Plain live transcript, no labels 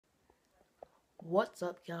What's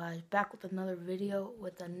up, guys? Back with another video,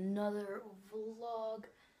 with another vlog.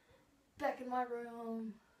 Back in my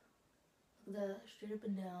room. Look at that, straight up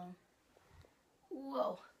and down.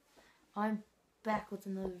 Whoa. I'm back with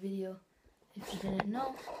another video. If you didn't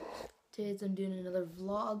know, today's I'm doing another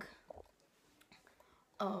vlog.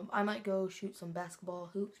 I might go shoot some basketball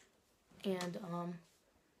hoops. And,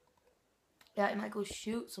 yeah, I might go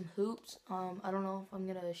shoot some hoops. I don't know if I'm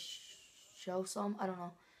gonna show some. I don't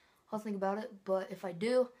know. I'll think about it, but if I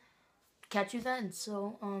do, catch you then.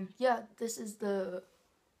 So, yeah, this is the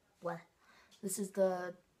vlog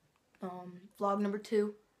number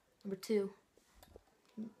two.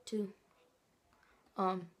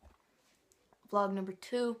 Vlog number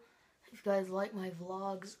 2. If you guys like my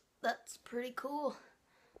vlogs, that's pretty cool.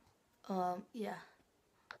 Yeah.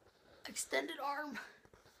 Extended arm.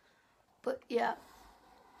 But yeah,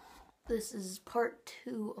 this is part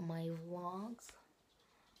 2 of my vlogs.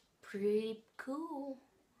 Pretty cool.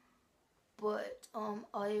 But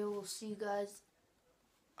I will see you guys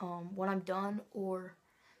when I'm done, or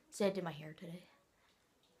say I did my hair today.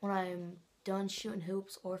 When I'm done shooting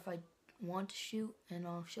hoops, or if I want to shoot, and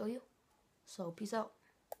I'll show you. So peace out.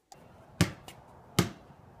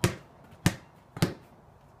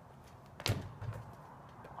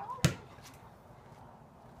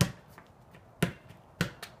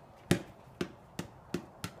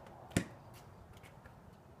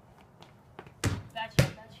 Bad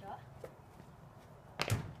shot.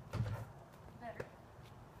 Better.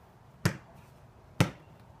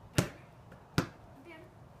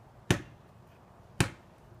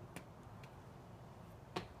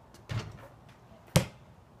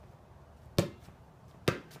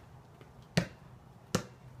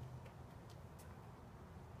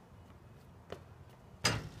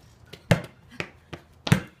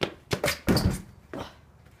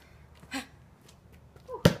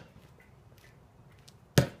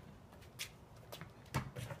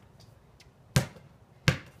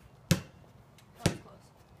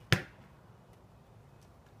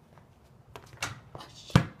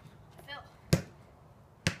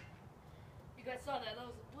 You guys saw that. That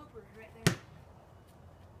was a blooper right there.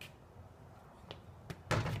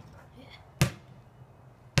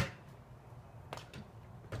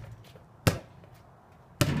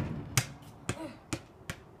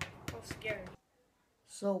 I'm scared.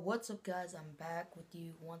 So what's up, guys? I'm back with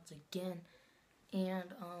you once again.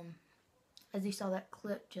 And as you saw that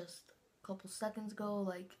clip just a couple seconds ago,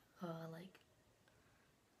 like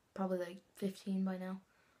probably like 15 by now.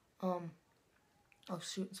 I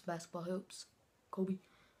was shooting some basketball hoops. Kobe.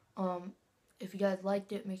 If you guys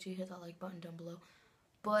liked it, make sure you hit that like button down below.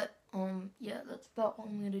 But yeah, that's about what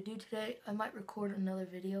I'm gonna do today. I might record another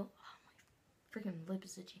video. Oh, my freaking lip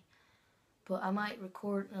is itchy. But I might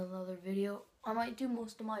record another video. I might do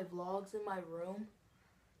most of my vlogs in my room.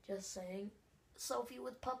 Just saying. Selfie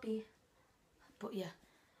with puppy. But yeah,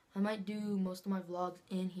 I might do most of my vlogs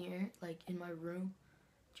in here, like in my room.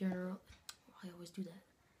 I always do that.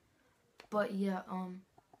 But yeah,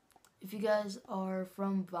 if you guys are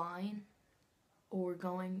from Vine or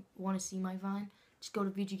want to see my Vine, just go to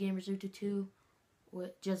VGGamers022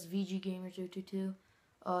 with just VGGamers022.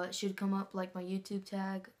 It should come up like my YouTube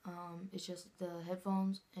tag. It's just the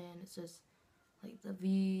headphones, and it says like the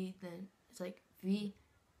V, then it's like V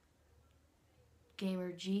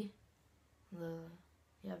Gamer G.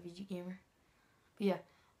 VG Gamer. But yeah,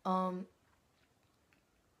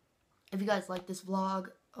 if you guys like this vlog,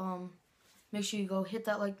 make sure you go hit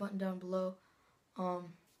that like button down below.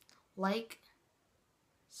 Like,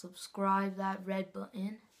 subscribe, that red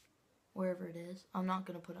button, wherever it is. I'm not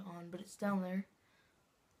gonna put it on, but it's down there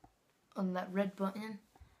on that red button.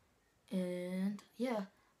 And yeah,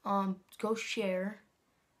 go share.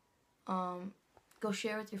 Go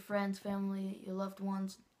share with your friends, family, your loved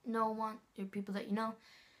ones, your people that you know.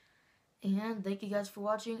 And thank you guys for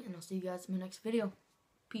watching, and I'll see you guys in my next video.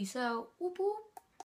 Peace out. Whoop whoop.